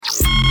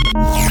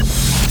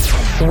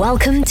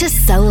Welcome to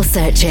Soul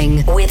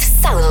Searching with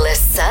Soulless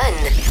Sun.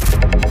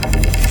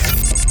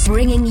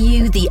 Bringing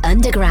you the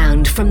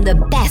underground from the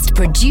best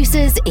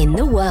producers in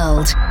the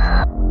world.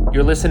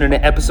 You're listening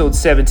to episode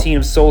 17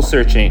 of Soul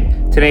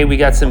Searching. Today we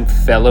got some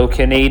fellow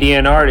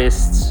Canadian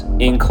artists,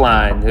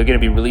 Incline. They're going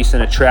to be releasing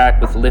a track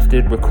with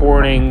Lifted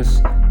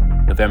Recordings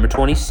November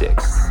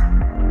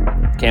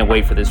 26th. Can't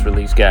wait for this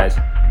release, guys.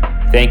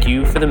 Thank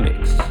you for the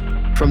mix.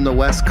 From the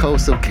west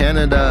coast of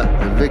Canada,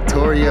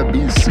 Victoria,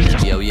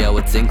 BC. Yo,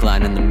 it's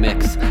Incline in the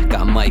mix.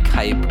 Got Mike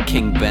Hype,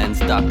 King Benz,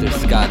 Dr.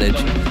 Scottage,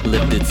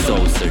 Lifted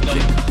Soul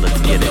Searching. Let's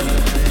get it.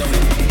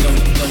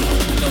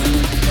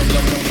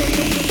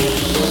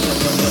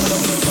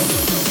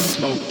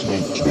 Smoke.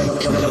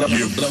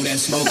 You blow that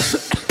smoke.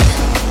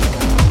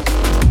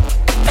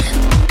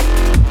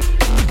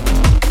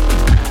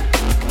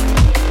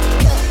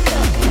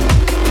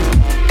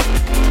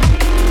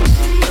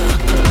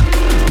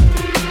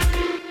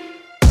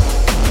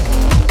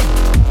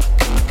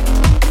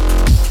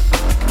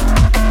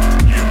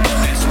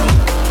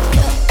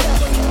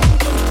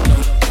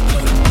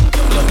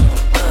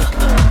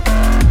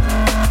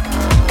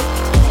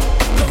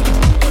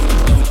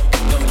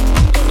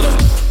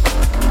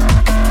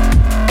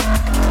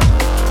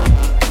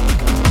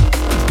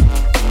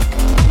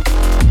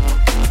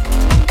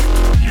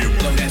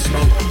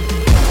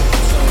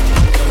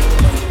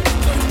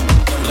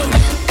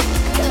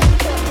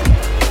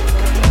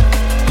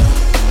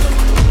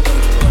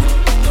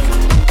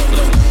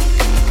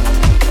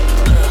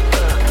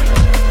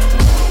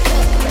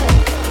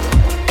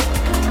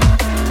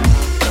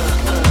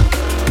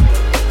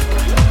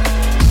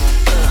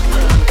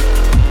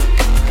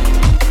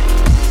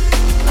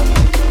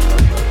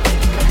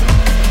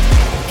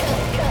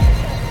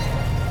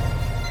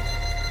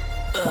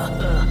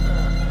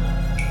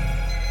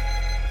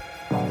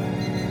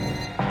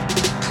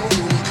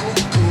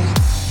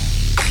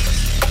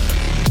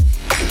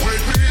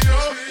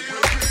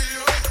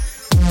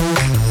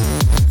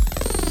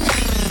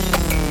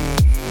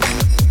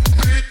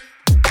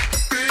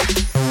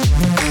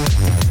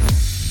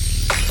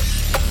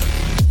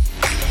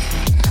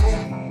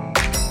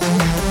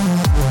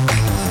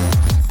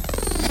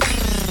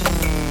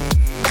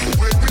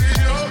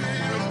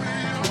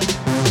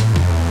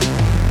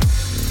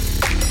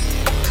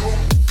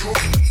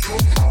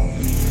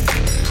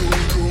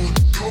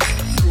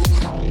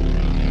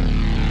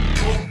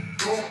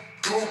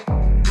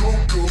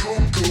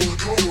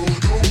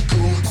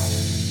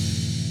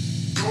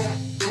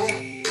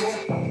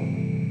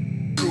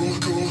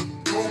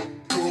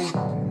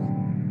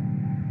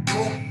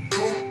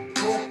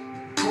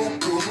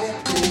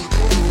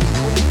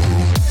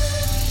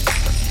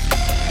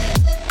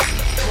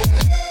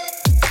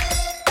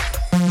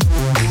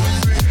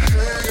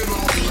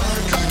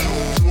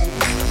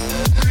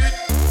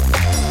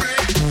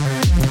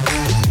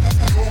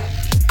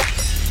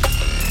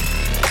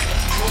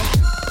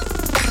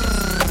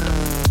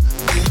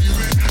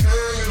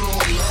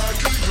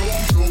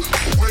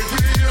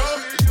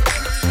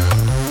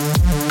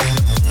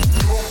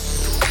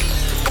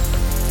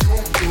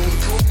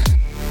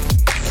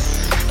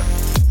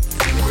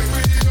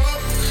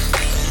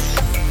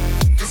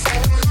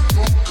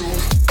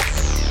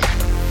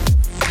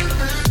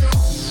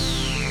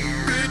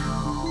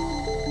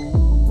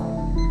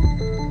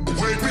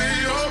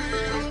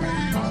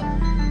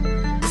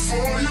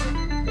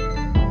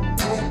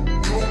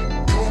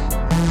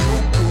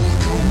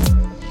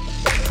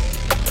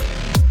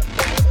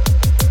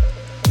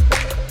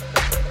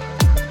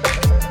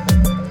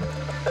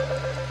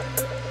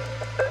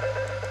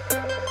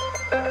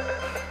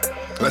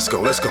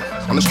 Let's go.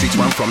 On the streets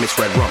where I'm from, it's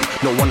red rum.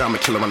 No wonder I'm a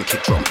killer on the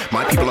kick drum.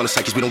 My people on the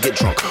side, 'cause we don't get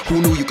drunk. Who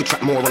knew you could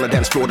trap more on the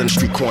dance floor than the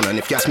street corner? And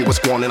if you ask me what's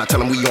going on, I tell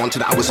them we on to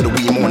the hours of the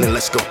wee morning.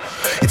 Let's go.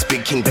 It's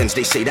Big King Benz,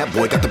 they say that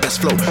boy got the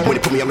best flow. When they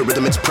put me on the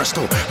rhythm, it's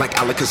presto. Like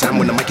Alakazam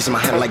when the mic is in my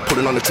hand, like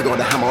putting on the trigger or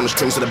the hammer on the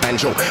strings of the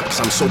banjo. Because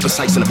I'm so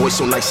precise and the voice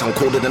so nice, sound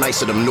colder than ice.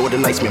 So them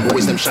northern nights, man,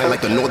 boys them shine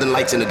like the northern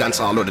lights in the dance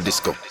hall or the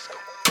disco.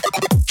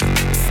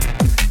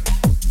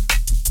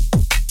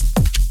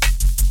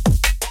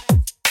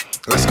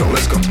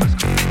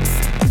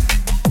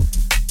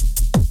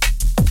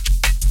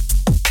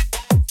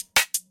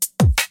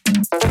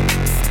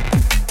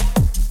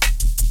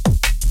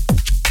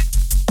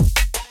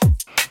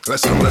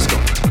 Let's go. Let's go.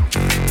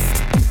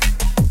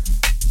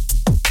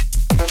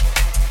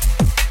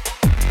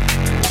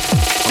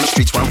 On the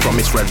streets where I'm from,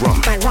 it's red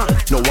rum.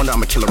 No wonder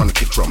I'm a killer on the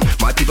kick drum.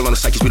 My people on the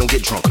side, 'cause we don't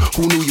get drunk.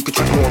 Who knew you could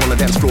trap more on the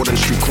dance floor than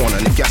the street corner?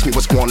 And if you ask me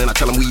what's going on, I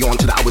tell them we on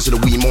to the hours of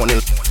the wee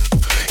morning.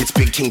 It's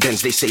Big King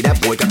Benz, they say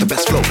that boy got the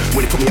best flow.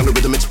 When they put me on the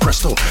rhythm, it's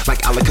presto.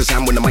 Like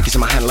Alakazam when the mic is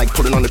in my hand, like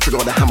putting on the trigger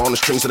or the hammer on the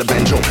strings of the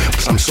banjo.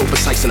 Because I'm so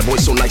precise and the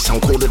voice so nice,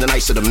 sound colder than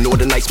ice. So them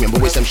northern nights, man,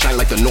 boys them shine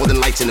like the northern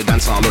lights in the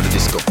dance hall or the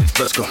disco.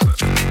 Let's go.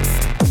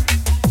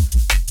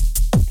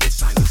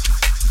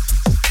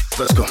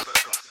 Let's go.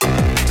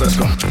 Let's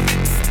go.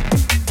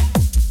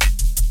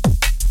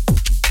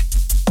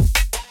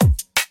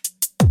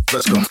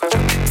 Let's go.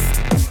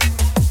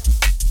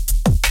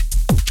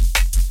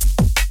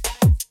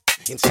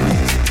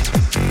 Inside.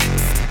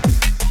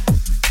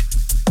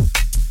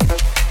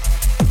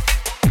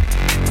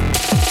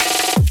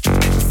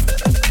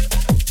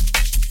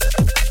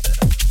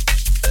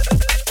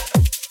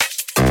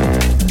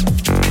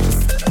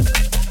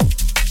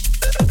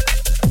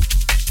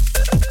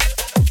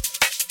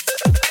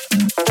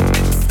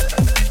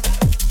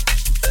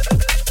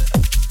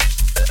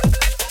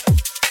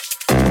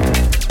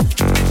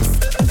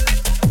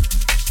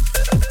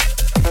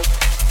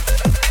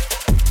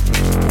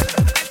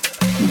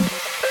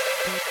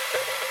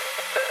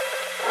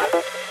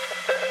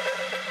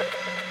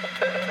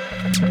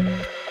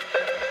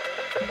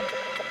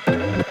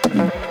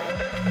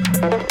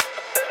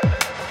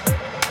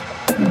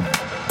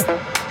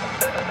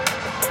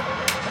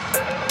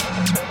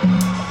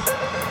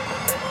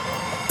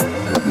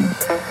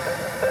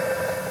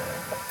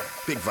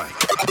 vibe.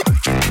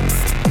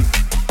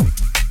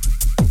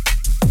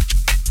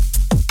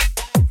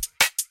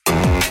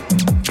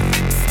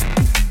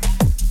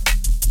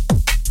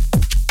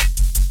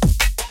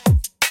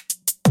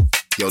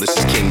 Yo, this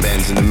is King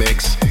Benz in the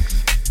mix.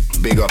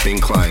 Big up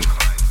Incline.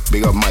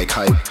 Big up Mike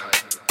Hype.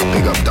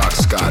 Big up Doc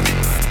Scott.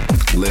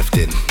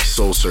 Lifted.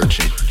 Soul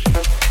Searching.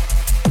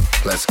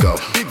 Let's go.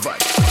 Big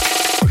vibe.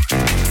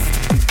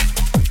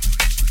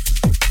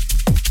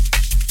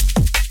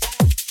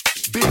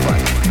 Big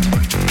vibe.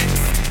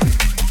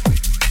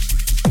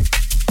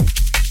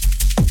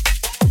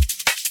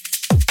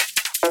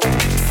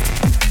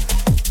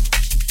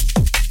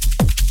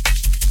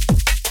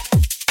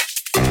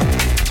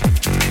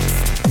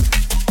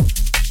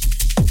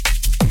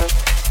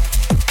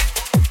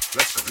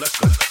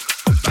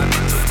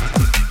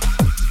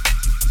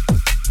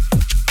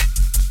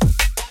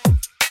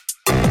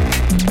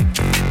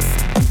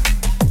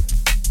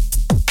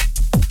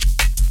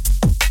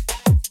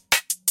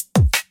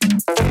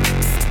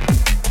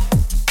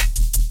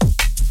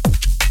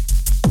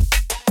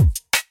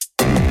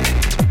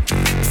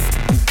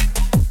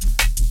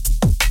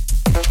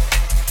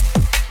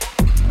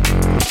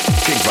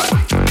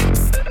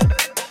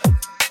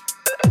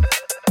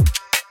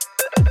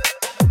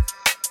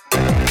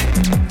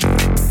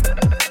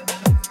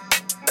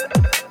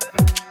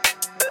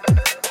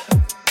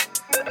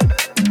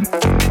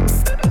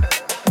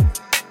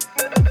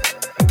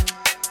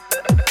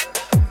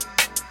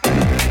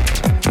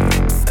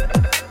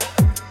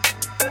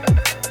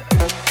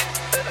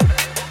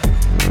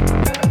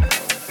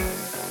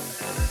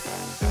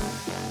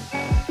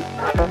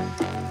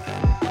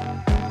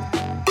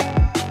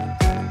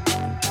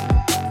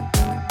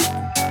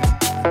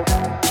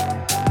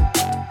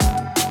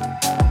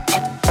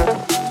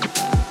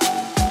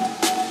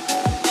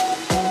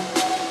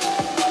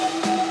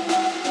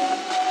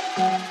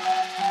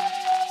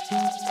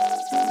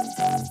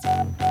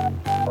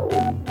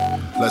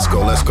 Let's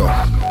go. Let's go.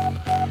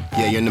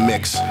 Yeah, you're in the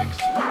mix.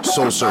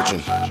 Soul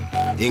Searching.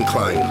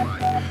 Incline.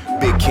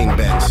 Big King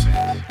Benz.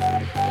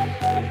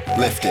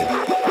 Lifted.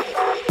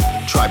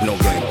 Tribe No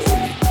Gang.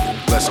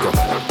 Let's go.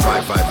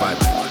 Vibe, vibe, vibe.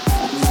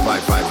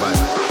 Vibe, vibe, vibe.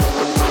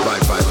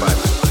 Vibe, vibe, vibe.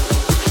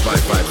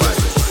 Vibe, vibe, vibe.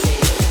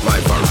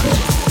 Vibe, vibe, vibe.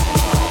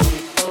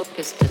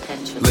 Focused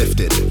attention.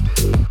 Lifted.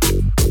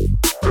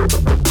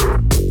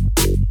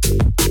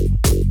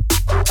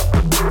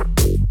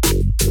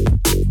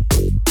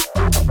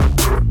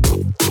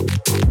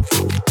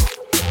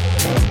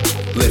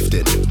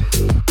 Lifted.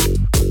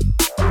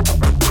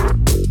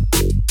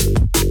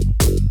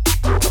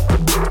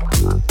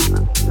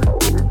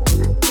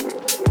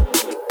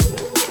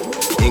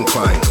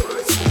 Incline.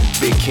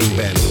 Big King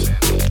Benz.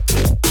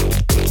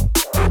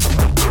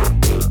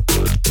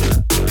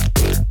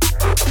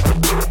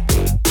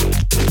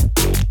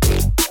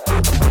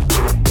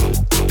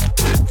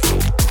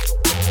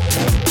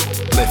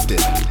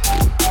 Lifted.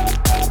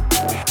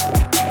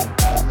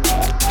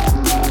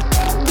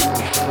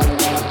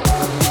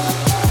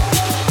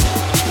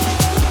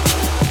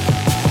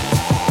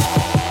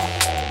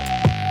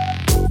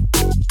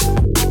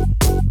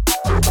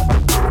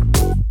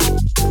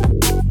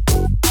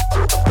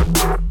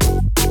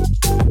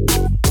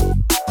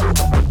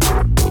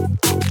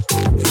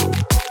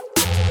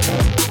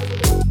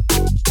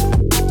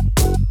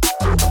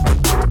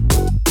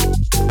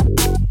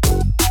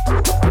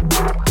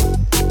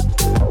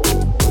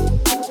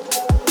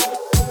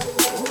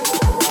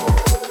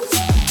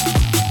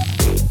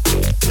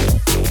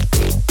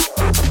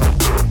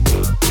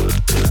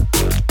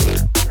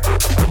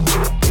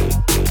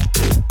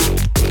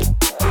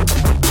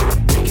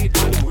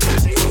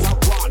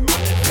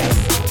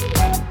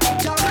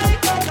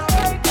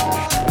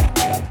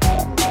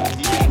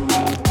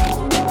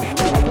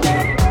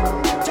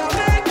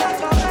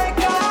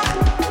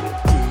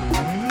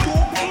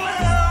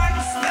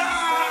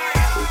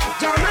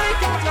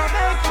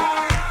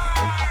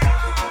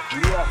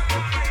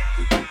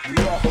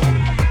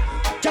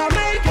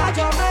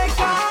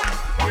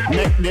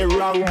 Make the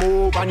wrong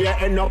move and you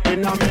end up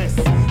in a mess.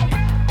 Out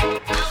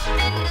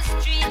in the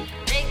street,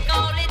 they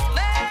call it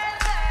murder.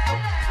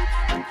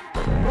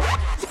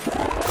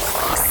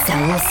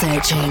 Soul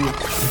Searching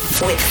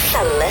with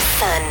Solar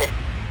Sun.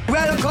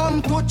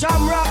 Welcome to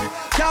Jamrock,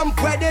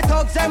 camp where the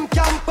thugs them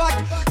camp back.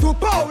 2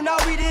 pound now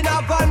within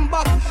a van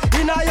back.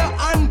 Inna your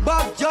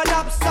handbag, your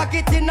knapsack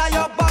it inna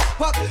your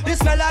backpack.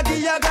 This melody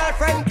your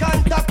girlfriend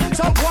contact.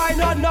 Some boy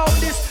not know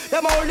this,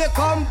 them only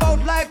come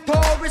out like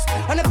tourists.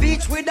 On the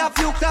beach with a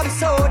few club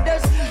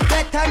sodas,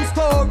 bedtime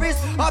stories.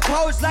 Up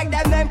house like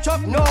them name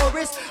Chuck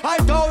Norris. I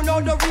don't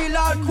know the real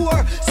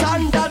hardcore,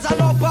 sandals and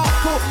no back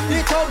to.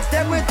 The thugs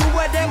them will do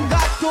what them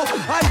got to.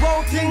 I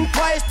won't think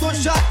twice to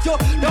shot you,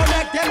 don't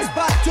let them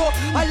spot you.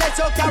 Unless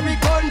you carry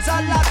guns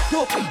and lock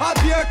you. A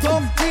beer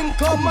tough thing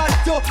come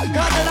at you. Cause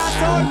the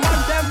last round man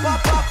them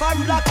pop off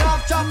and block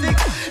off traffic.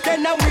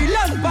 Then now we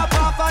land pop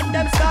off and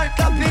them start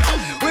clapping.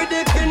 With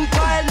the pin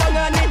pile long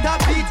and it a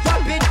beat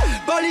rapid.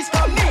 Police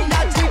come in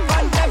a jeep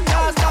and them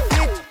can't stop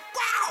it.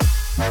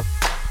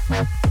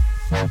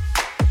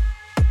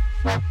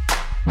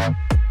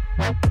 Wow.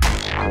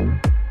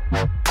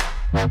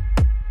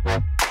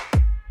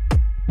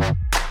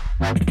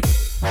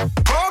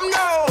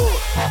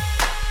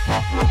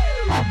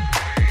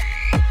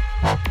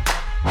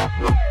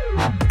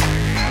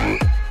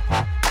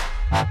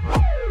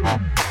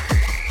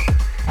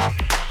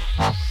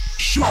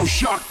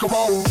 shot, come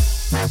on.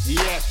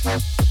 Yeah.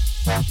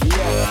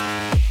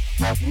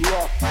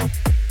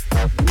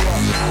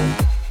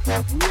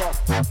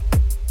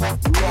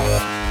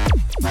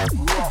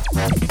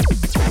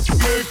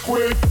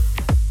 Liquid.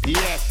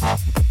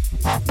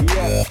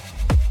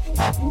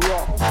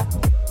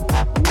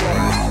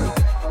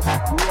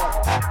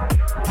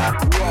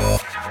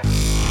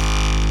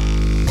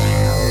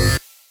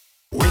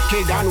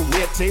 Wicked and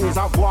weird things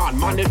I've won,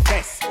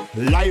 manifest.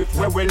 Life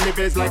where we live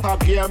is like a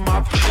game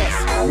of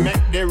chess.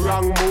 Make the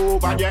wrong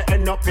move and you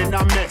end up in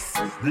a mess.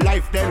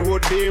 Life then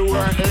would be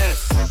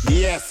worthless.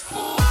 Yes.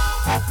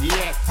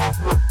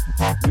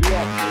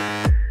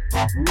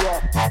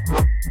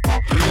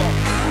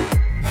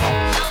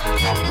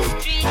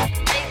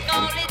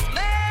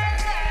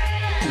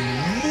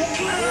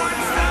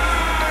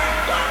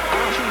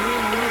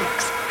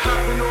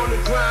 Hopping on the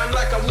grind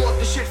like I want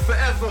this shit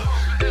forever.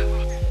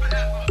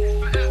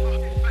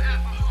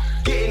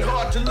 Getting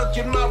hard to look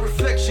at my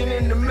reflection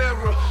in the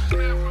mirror.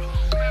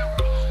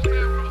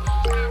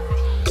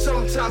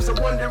 Sometimes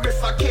I wonder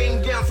if I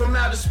came down from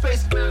outer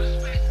space.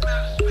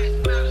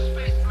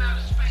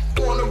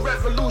 On a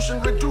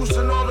revolution,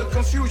 reducing all the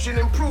confusion,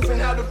 improving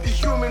how to be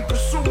human,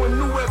 pursuing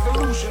new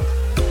evolution.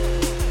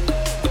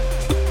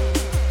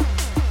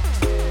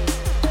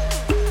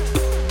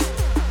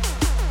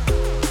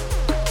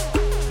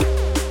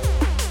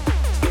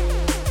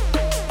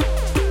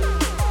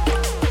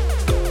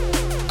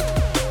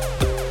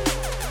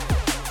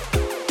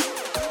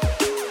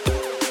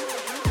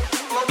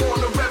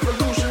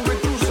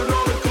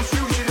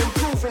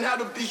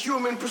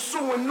 Human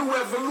pursuing new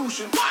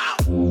evolution. Wow.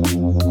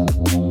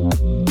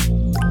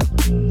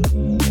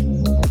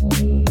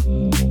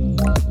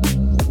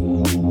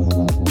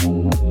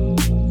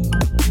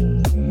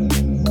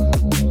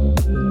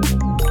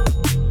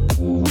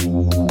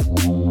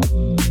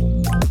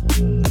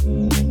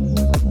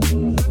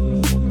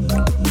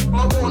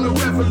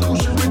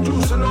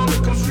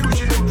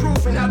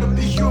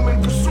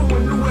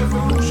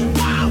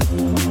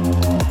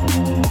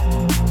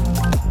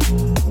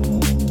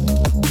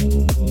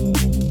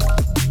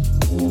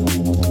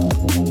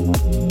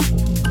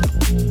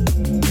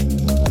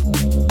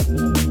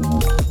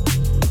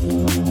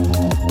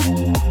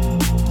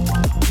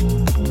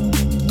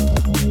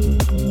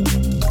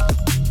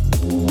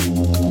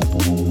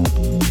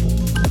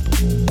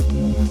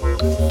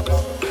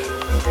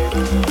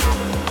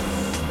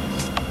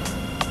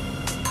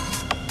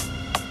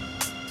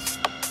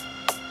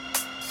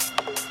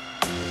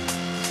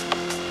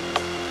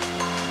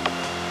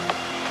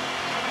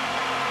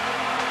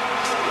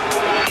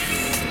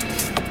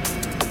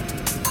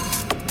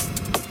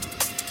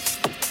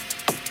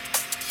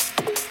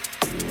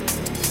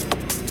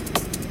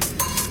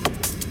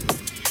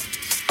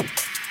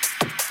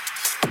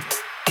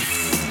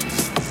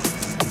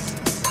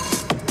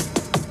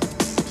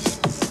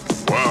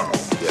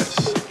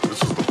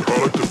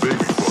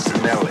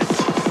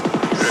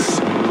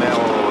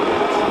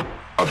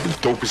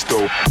 Dopest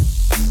dope.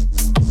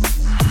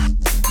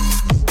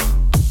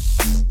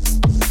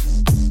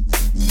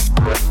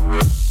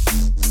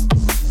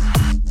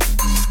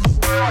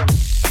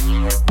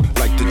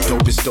 Like the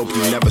dopest dope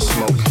you never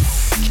smoke.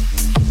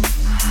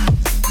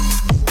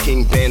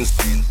 King Benz.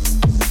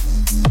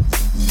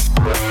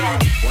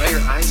 Why are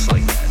your eyes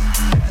like that?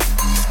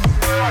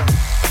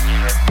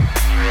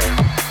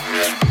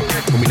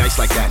 When we nights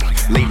like that,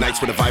 late nights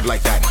with a vibe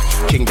like that.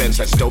 King Benz,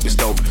 that's dope is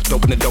dope.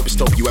 Dope in the dopest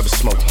dope you ever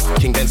smoke.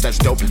 King Benz, that's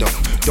dope and dope.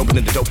 Dope in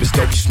the dopest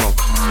dope you smoke.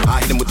 I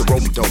hit him with the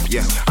rope dope,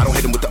 yeah. I don't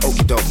hit him with the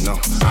okie dope, no.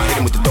 I hit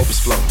him with the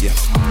dopest flow, yeah.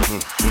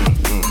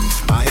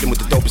 I hit him with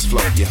the dopest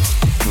flow, yeah.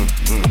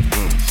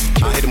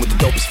 I hit him with the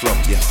dopest flow,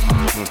 yeah.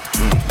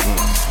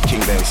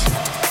 King Benz.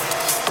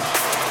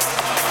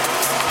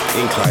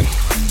 Incline.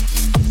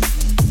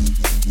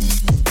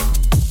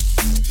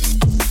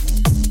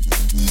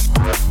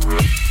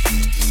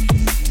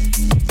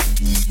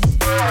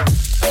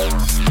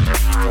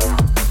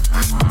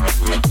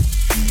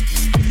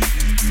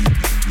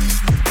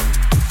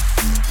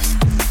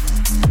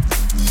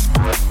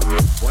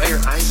 Why are your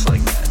eyes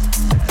like that?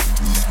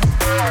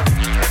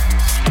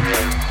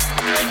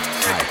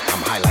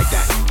 I'm high like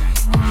that.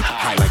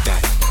 High like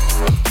that.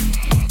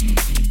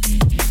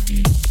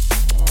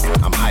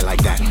 I'm high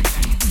like that.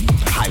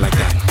 High like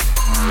that.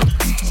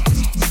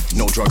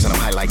 No drugs and I'm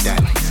high like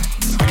that.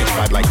 I get the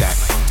vibe like that.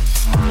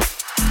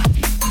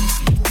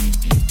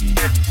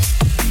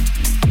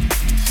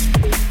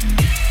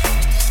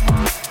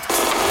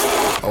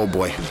 Oh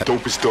boy,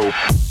 Dope is dope.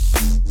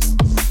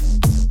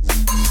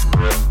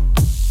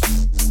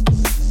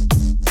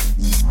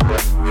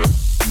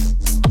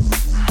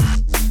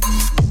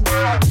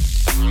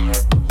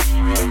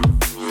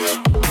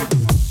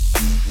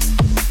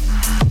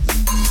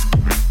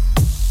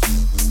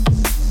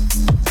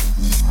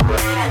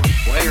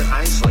 Why are your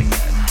eyes like that?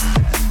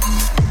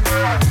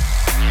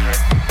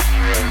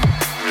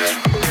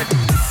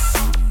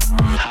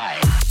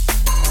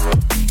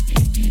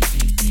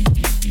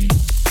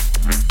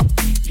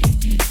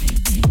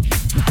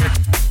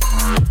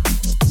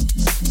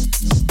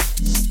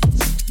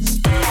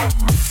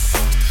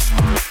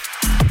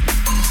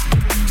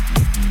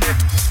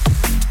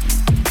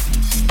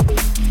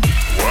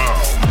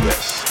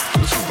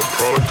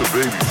 product of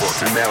baby fuck.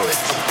 Smell it.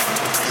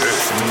 Yeah.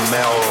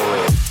 Smell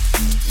it.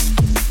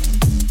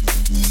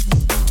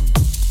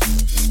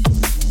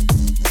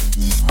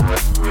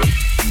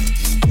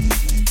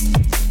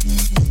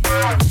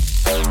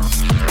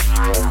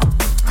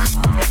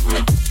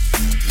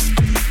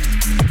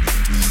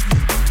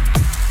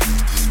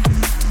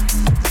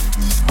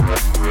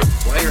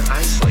 Why are your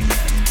eyes like that?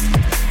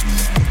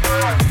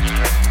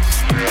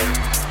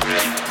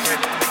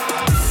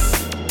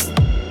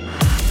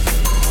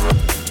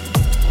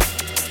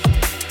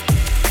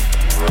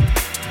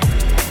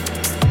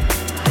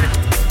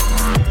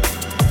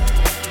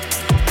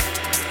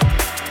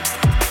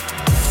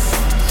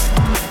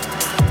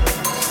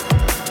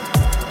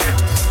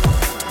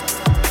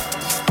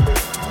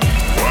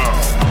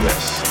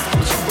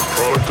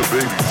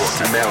 Baby fuck.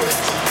 Smell it.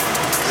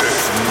 Yeah.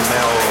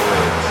 Smell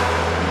it.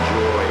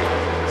 Enjoy.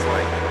 It's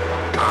like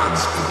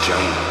God's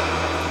vagina.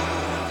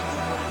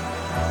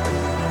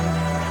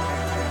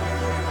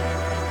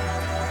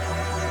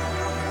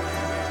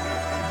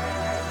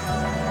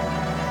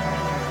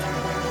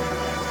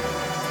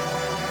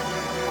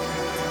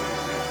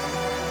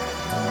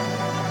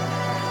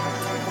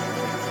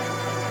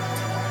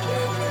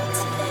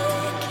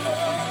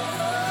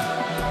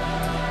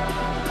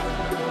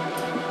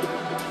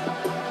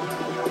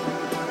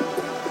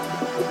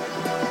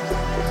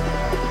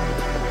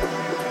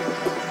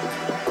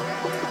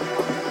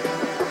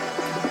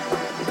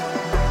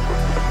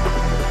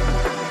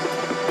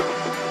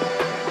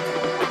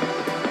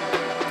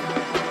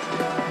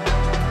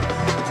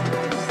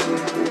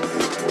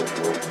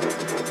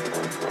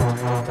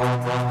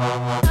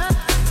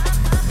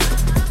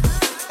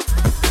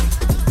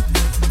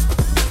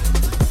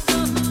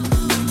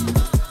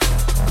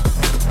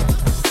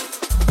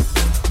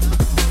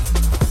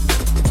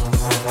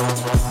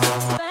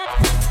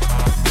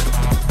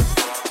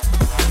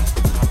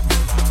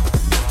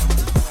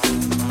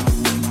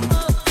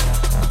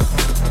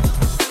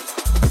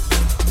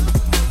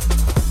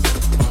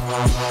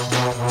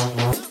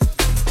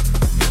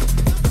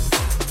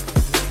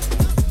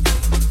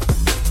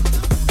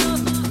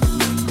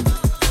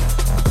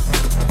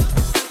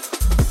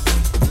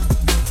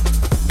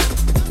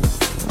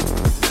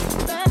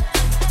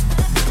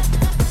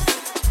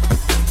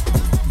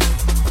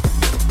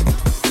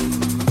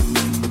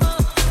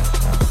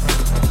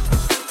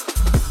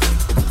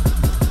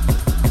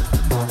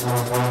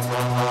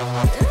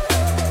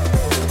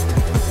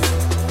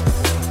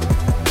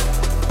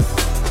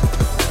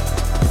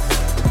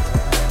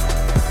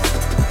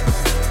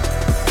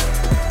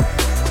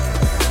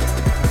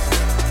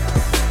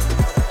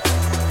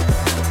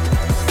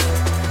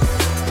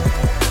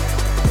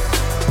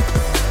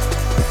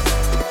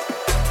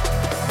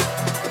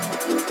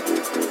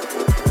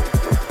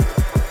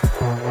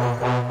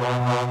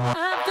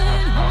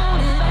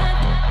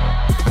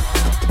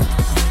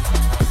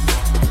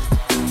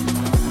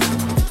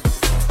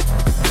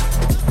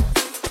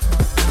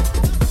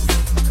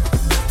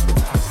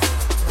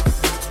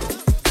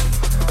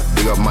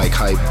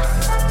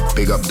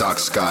 Big up Doc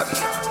Scott,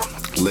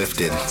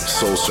 Lifted,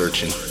 Soul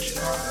Searching.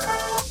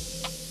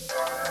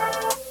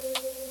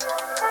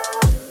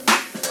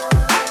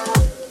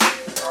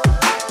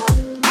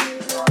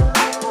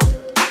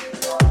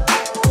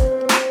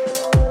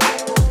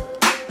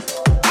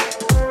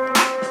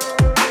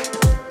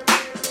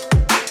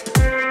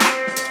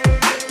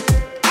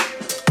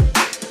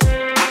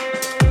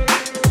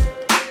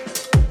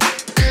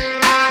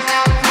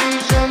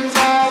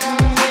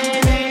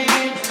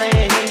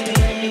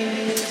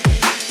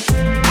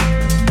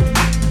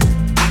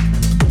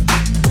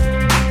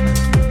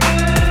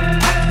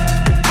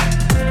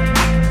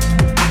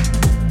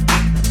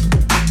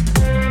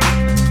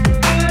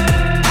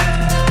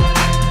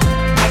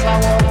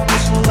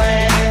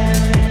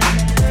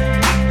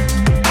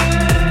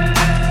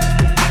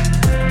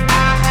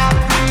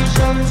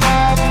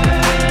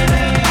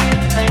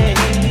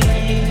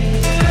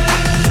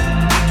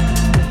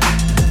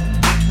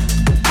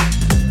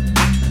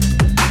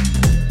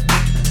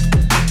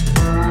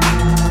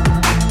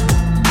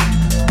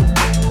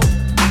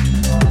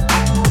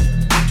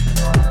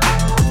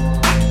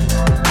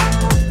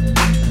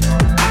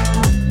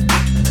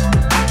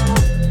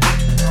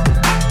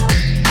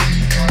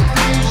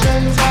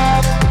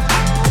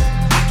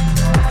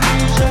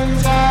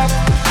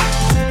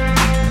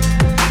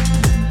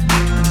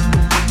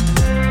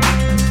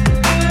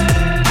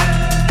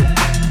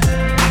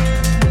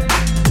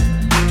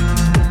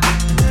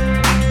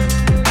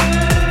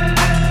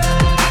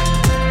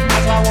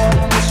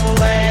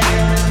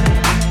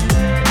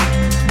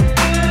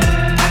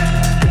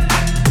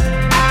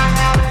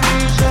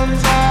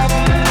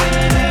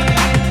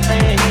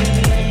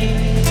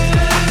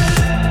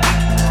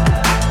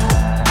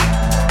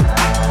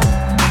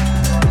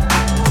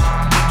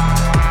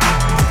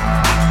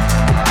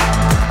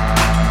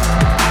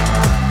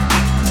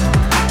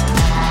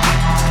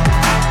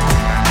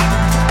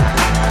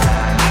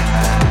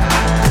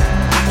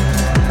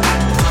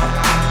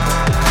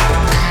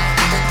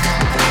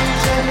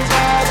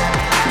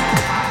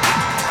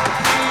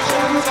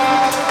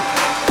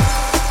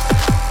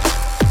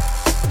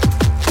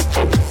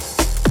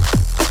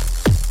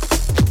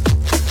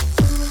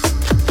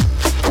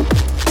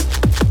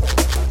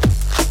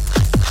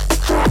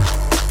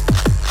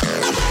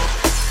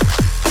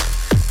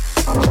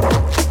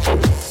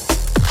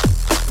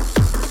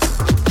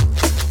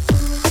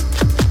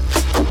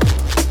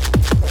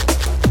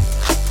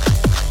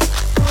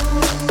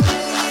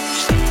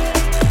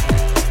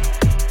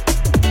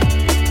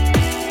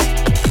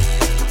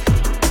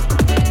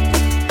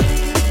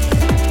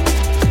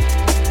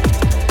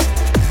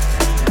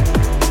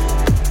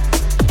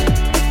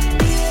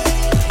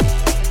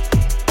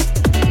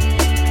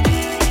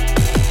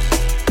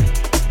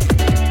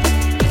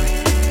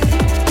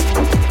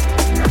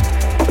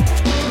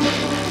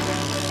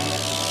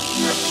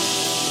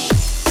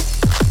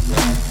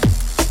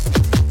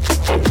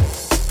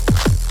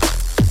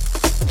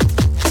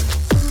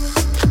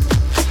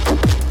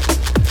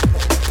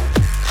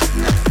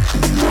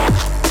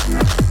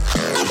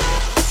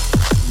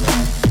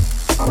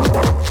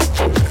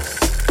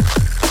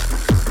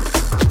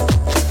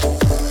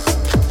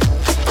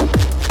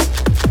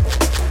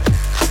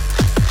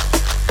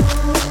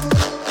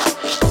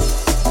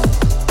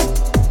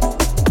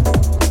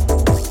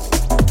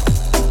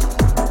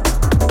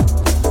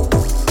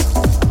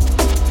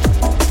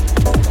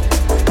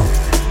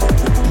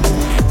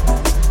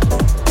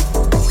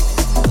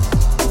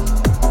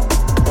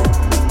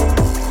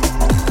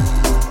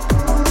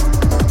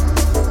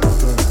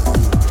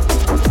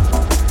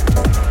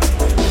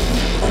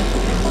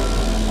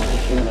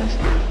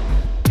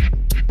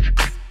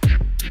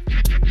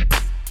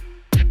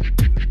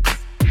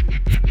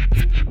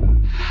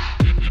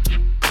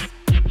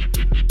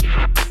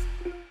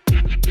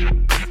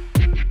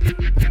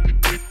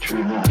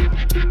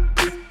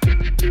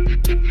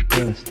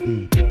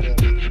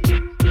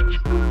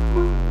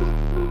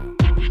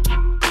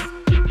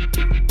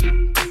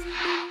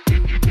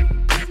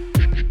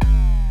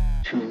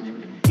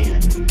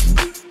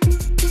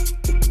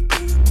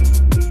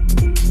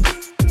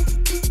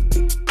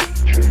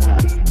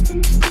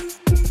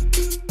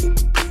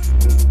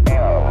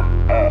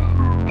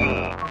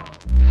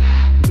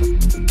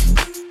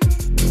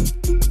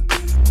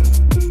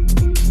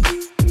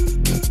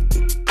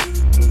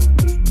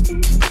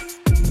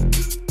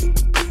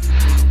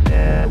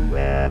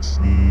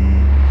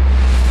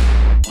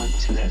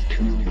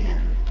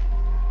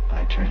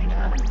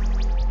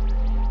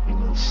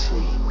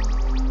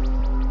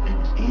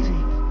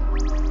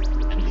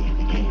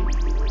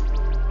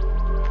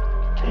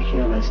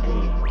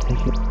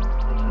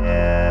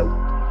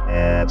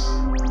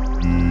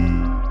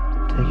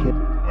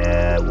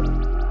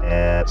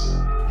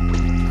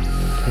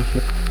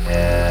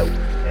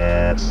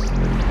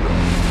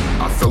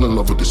 I fell in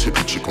love with this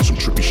hippie chick on some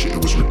trippy shit,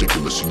 it was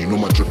ridiculous. And you know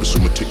my drip is so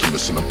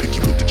meticulous, and I'm picky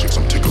with the chicks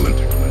I'm tickling.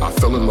 I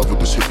fell in love with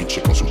this hippie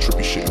chick on some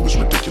trippy shit, it was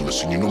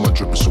ridiculous. And you know my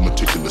drip is so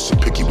meticulous,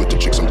 and picky with the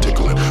chicks I'm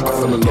tickling. I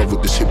fell in love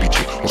with this hippie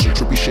chick on some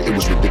trippy shit, it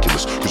was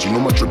ridiculous. Cause you know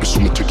my drip is so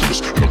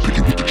meticulous, and I'm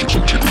picky with the chicks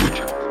I'm tickling.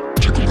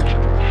 Tickling,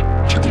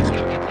 tickling,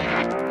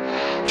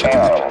 tickling,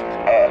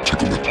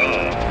 tickling.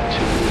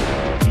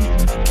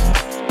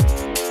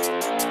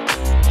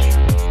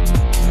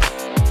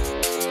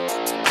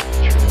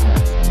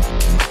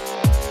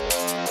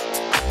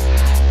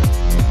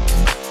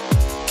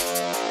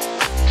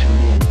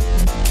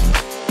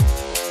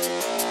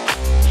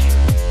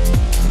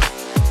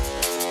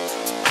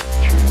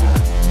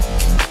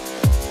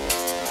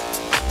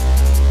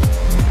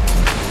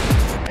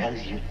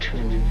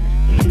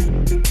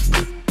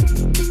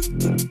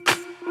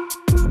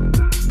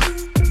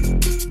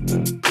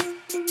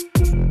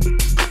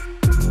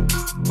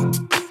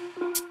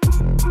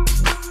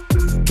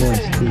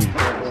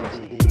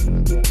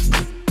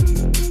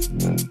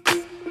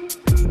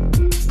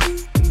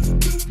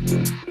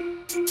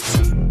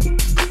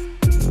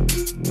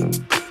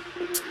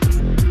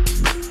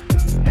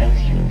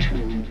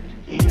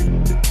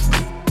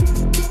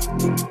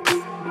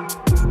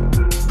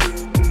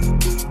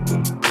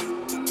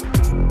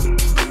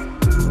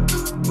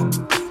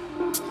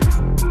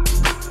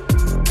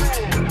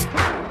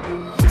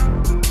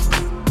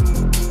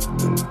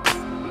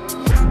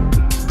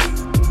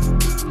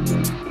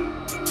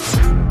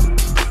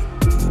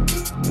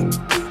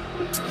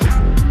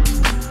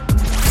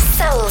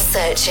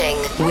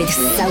 With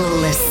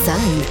Soulless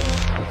Sun.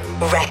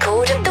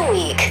 Record of the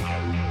week.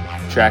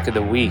 Track of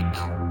the week.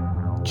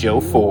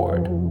 Joe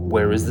Ford,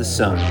 Where is the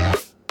Sun?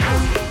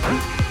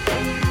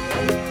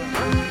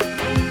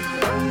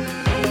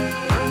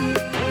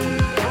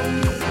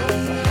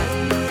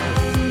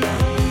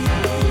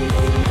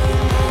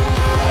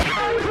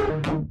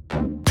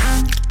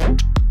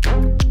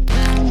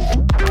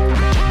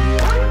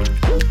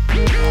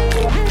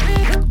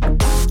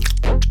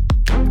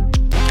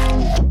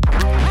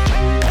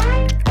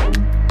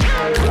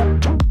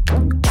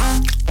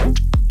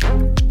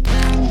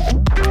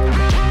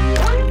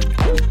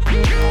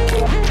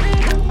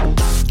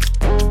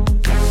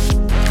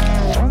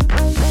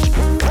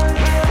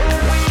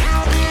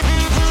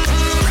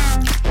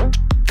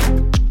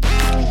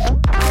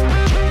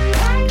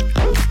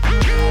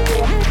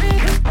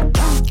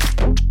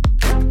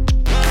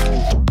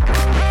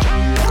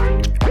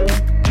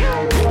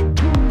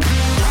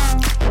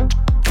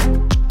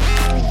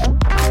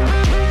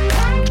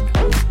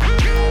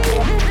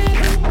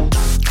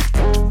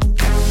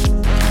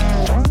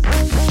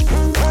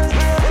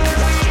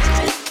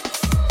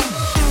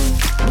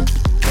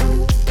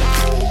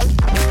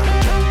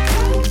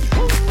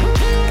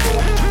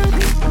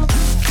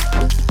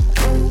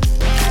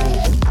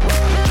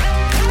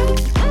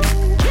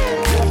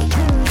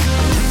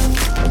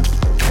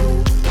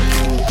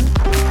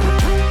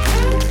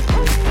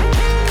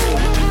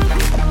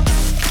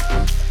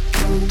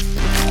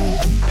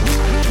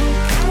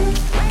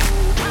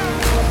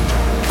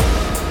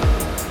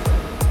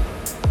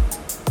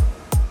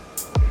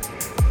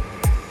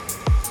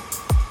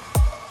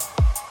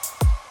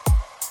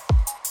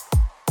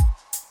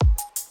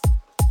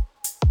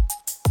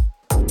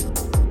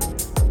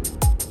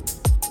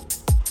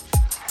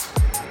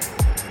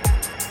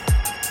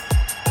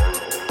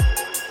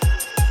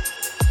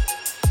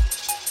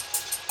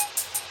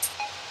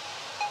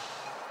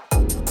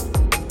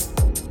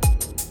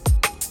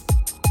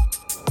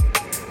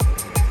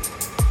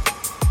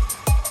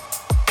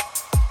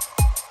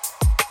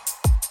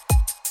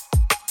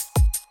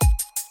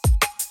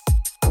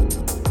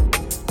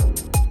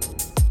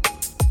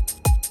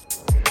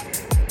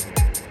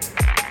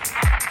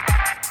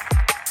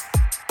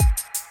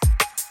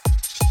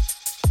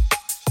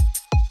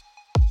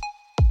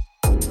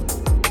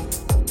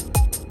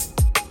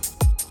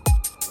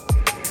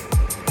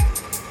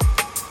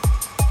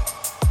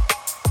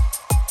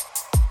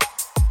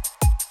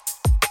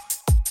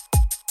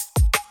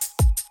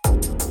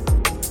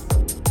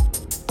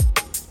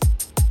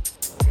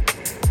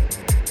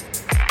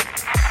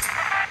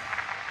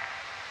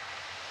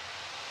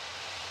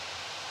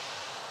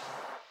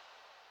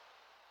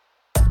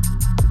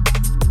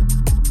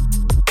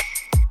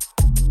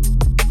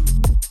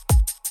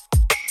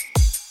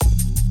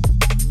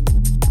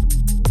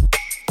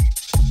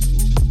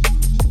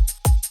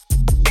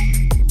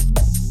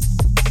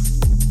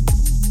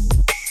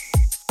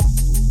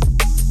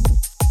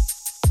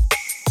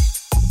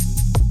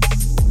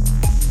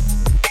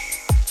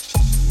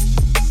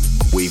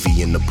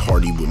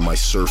 my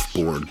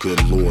surfboard.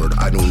 Good lord,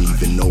 I don't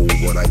even know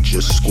what I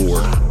just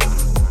scored.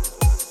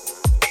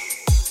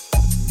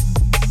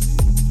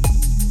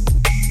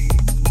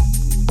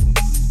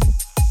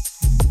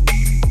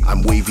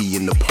 I'm wavy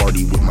in the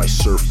party with my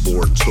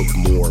surfboard. Took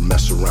more,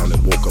 mess around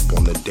and woke up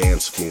on the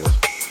dance floor.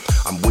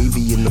 I'm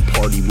wavy in the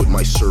party with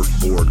my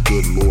surfboard.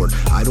 Good lord,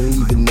 I don't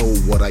even know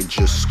what I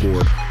just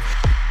scored.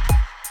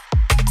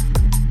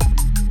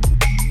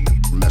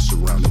 Mess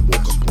around and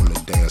woke up on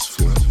the dance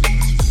floor.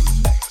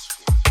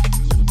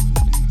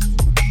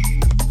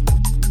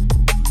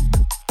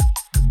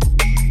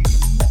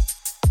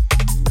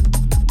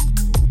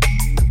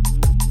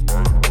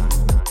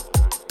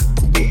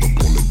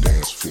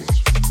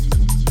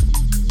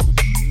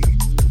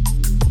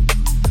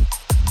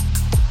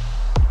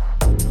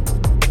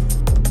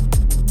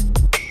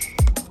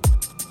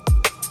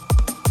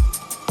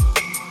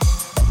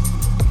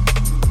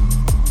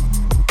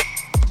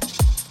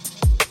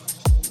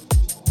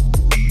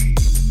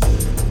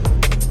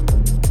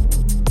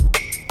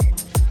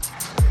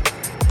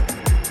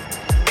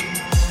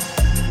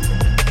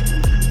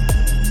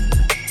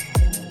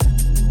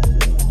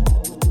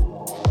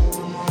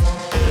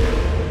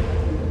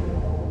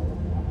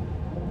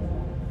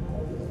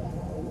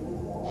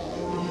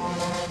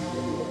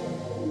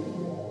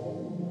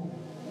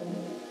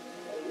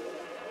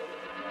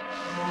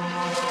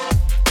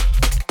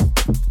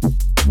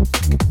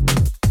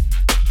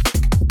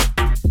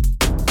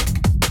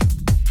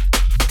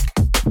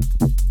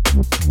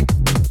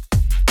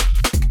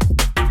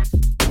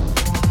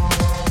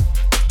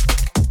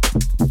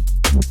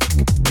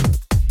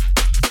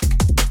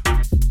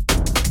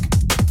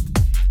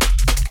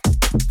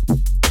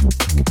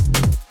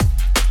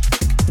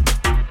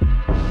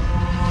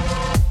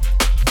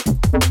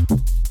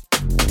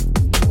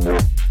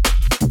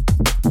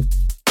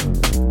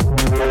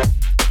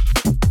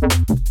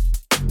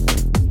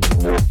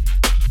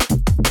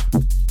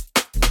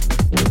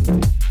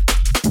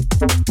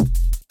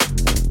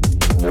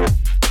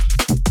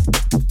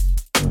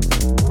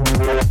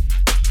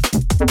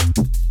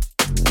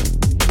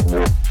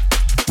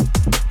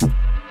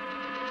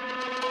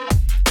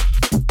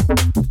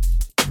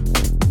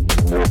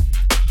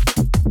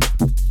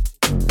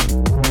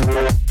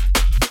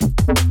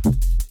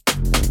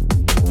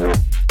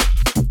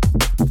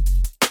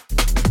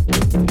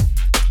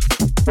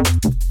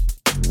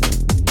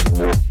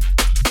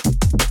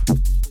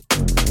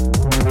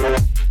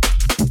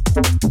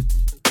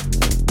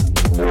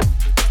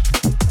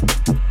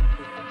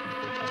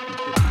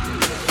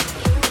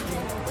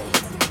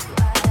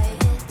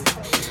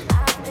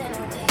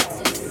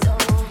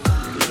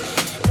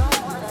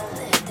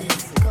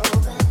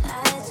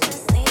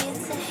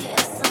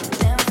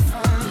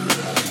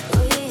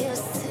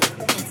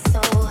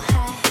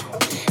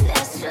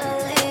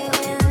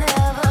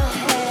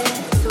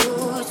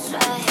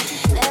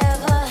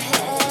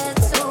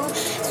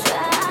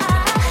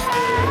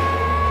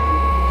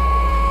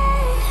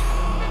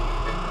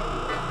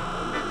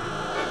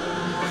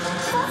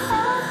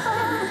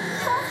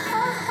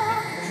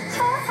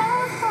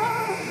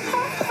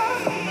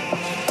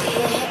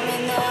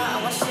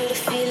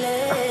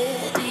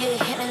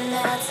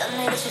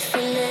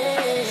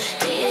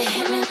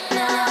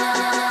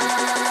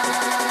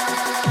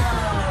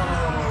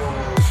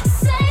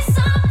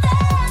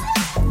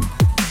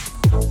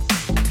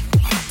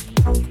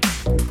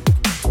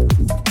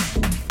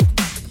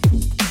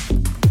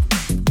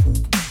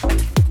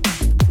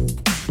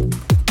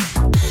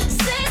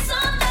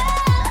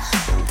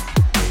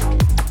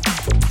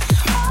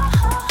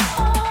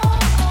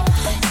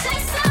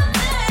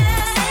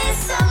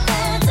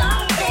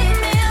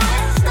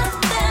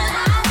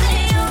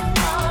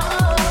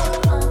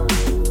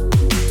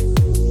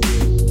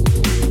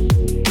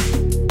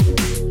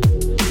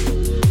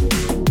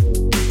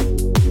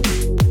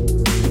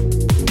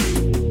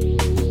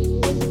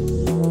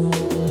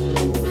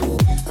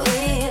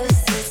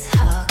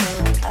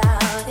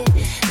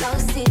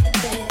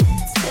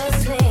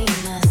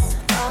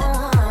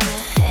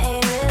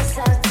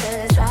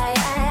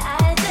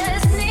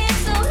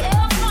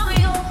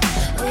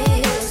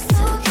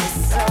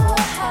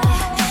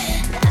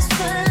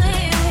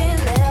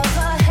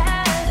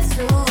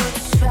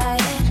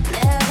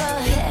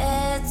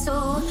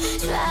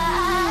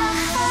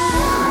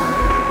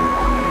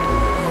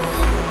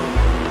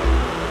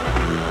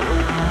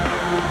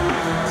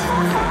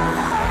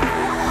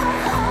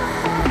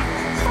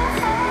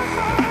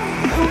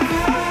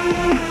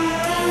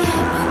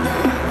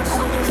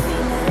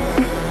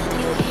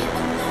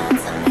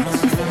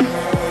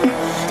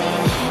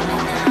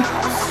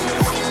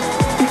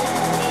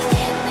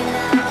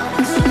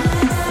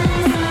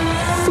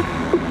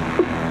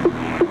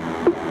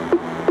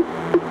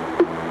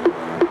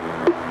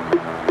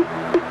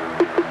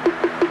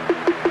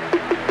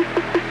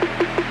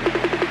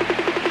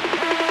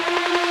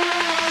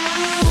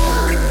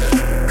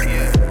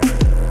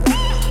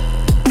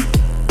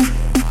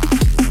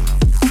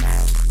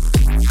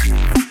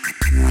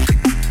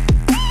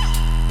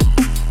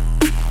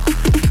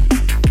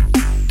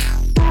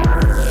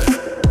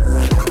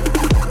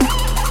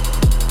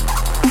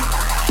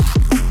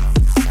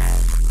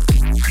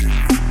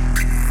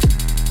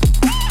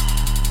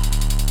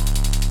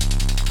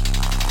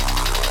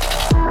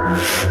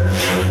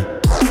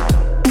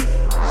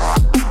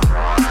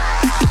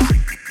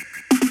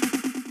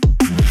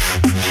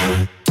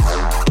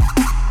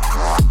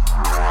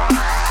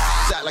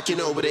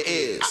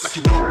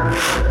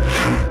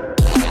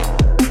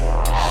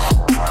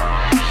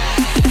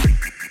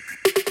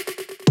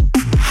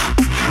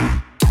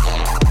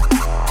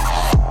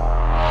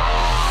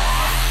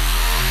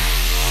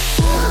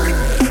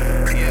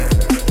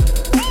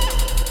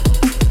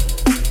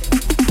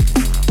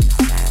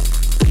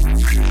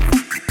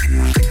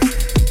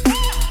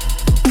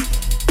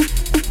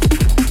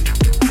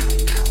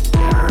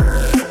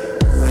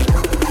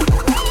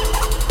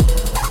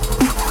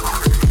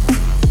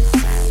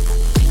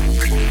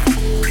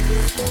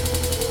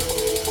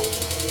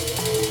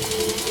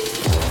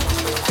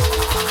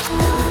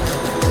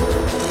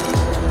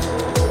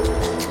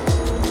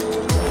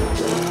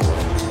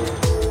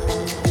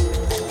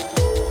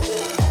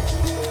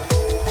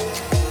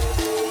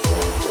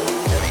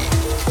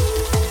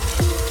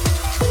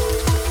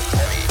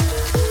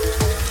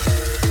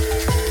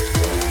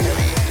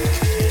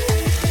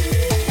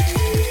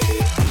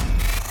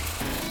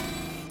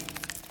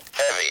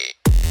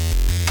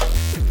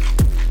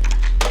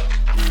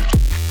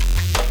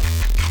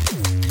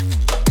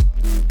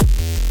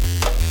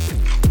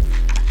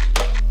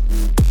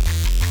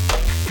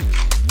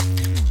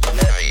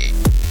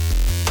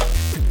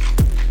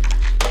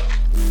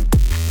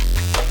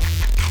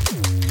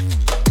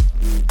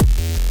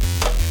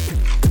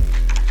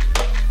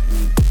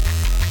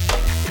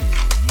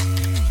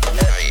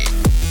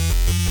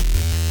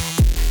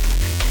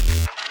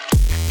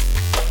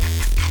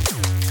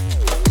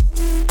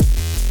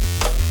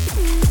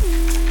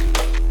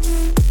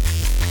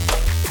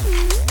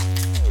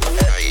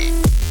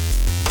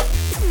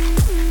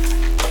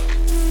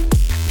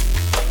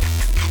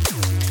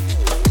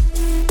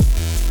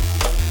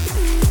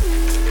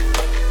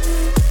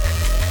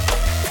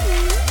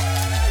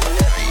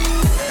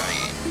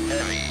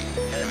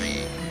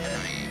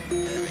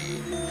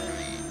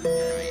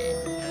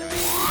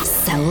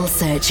 Soul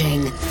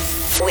Searching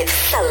with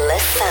Solar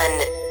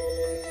Sun.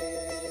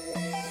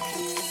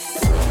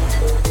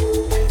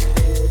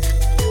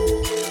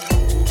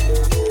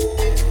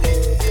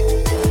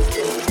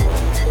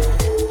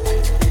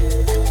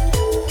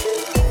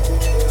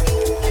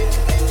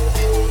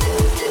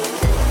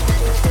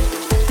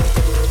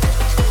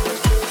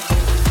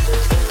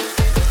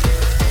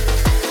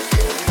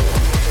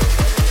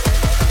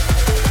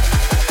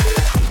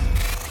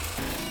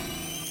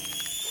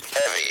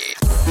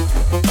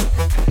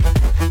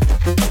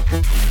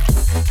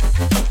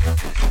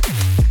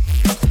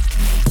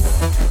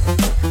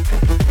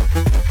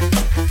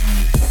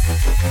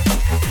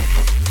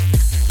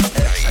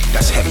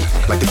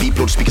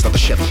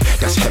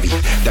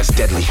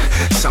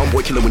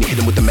 Soundboy killer when you hit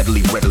him with the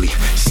medley readily,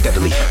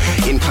 steadily.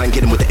 Incline,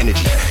 get him with the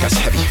energy. That's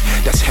heavy,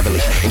 that's heavily.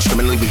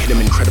 Instrumentally, we hit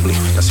him incredibly.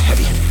 That's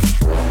heavy.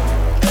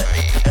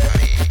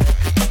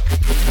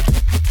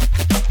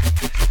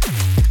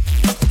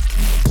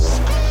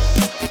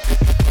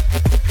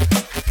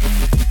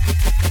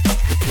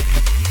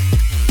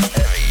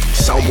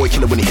 Soundboy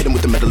killer when you hit him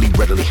with the medley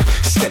readily,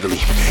 steadily.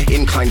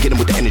 Incline, get him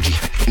with the energy.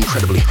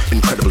 Incredibly,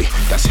 incredibly.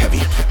 That's heavy.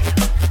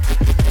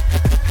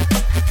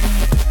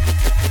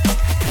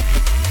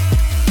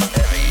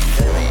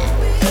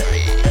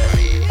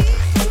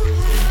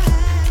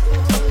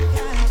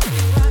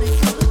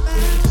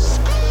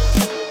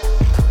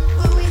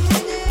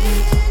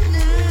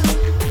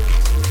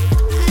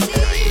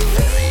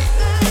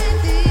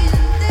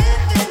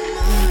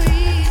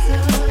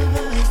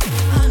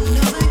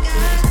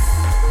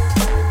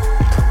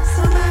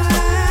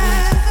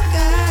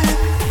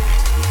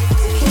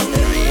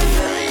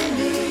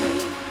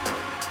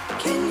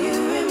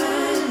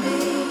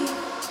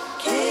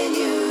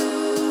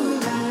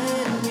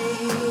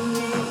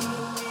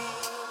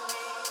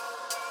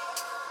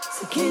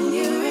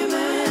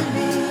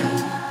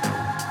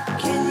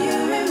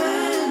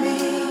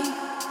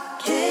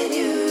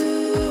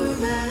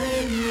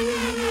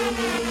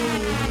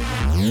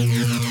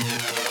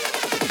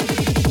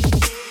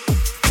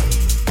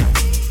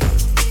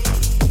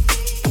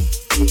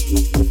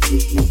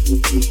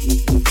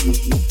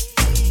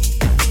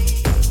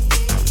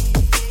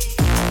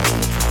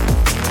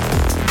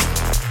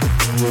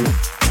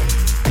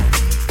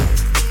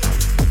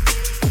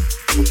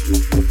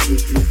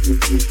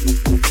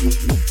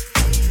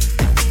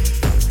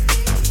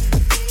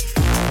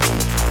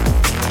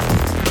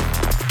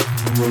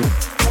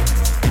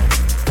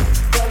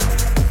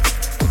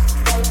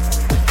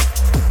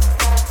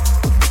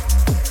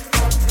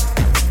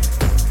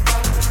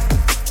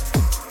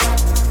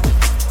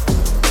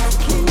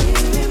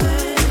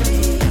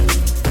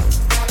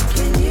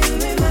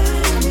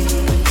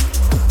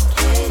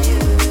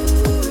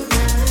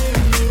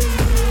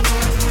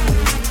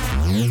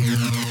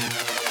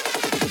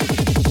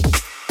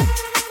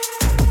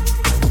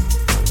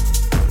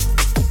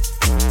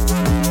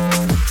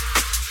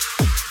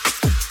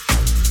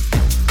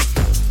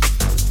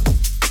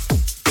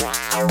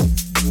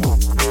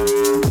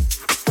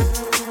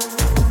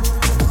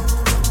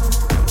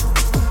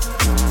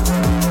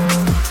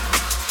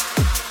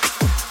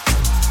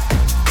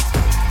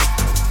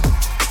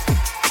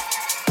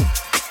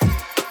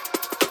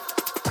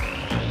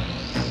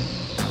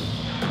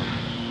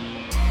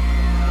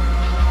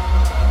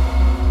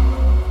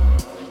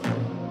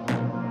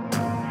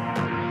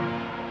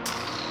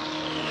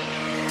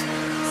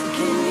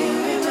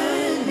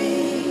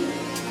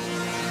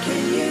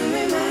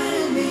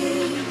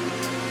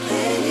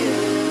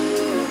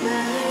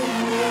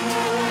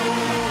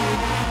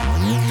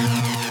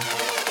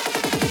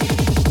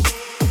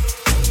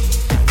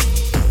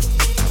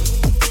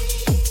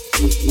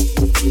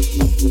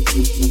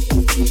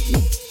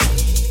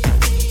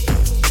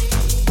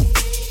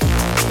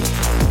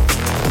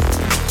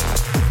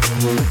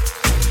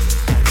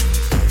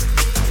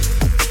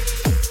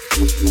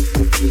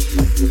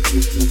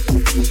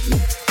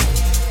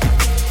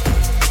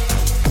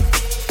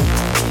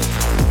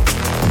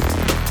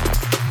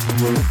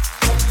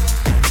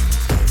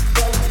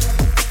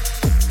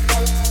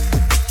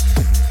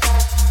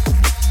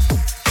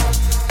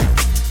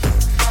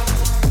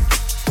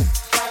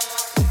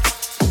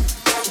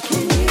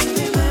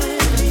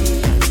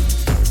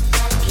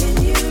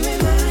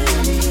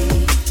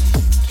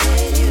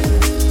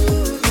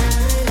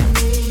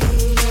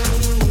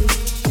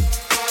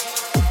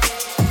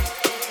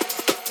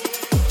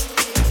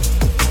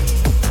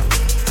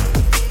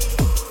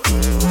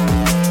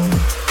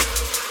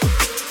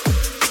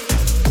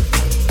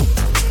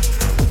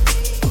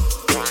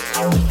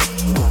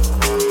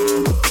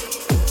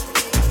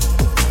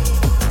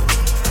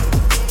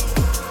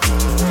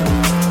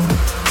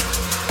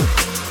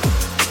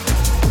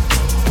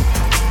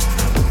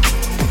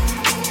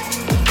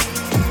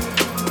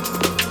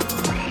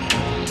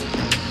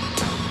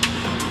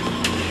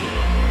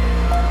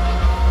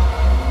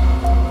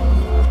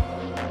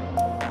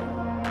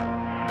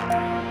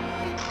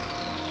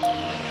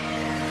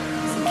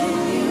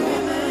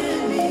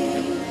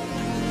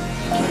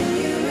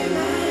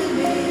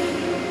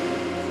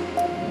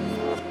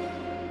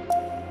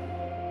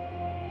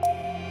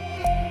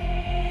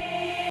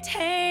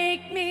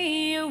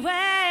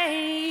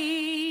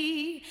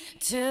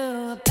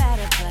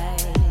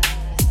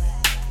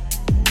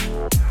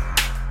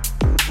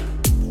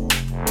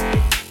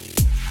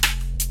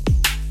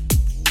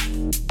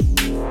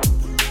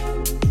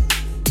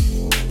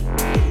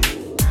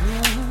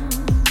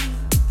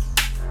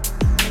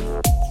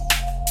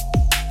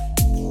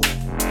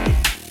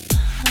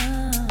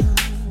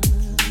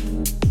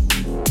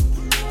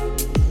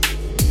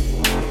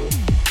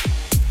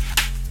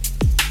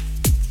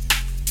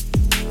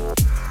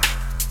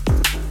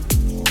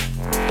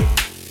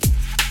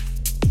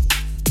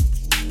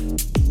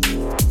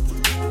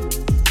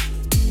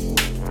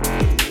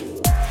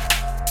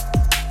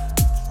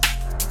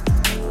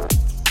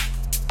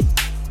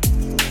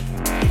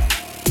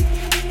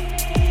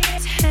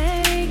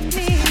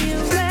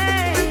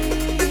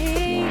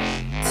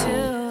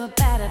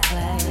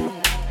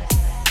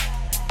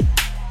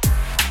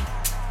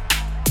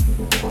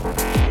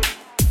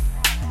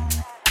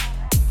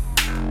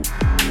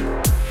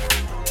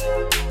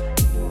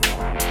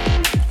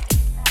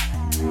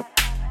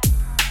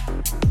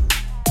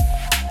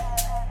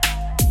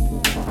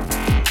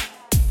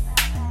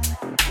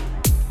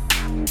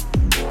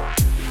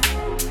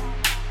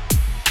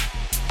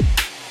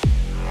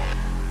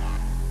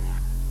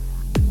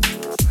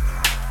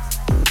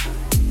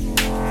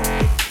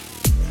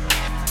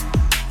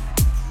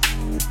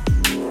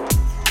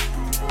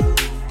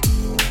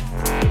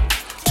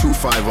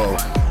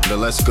 The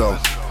Let's Go,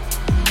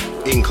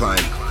 Incline,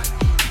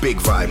 Big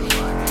Vibe,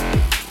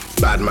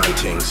 Badman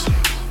Things,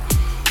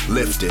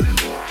 Lifted,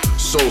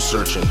 Soul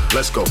Searching,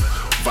 Let's Go,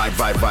 Vibe,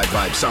 Vibe, Vibe,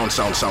 Vibe, Sound,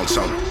 Sound, Sound,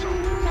 Sound.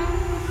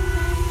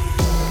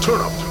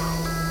 Turn up.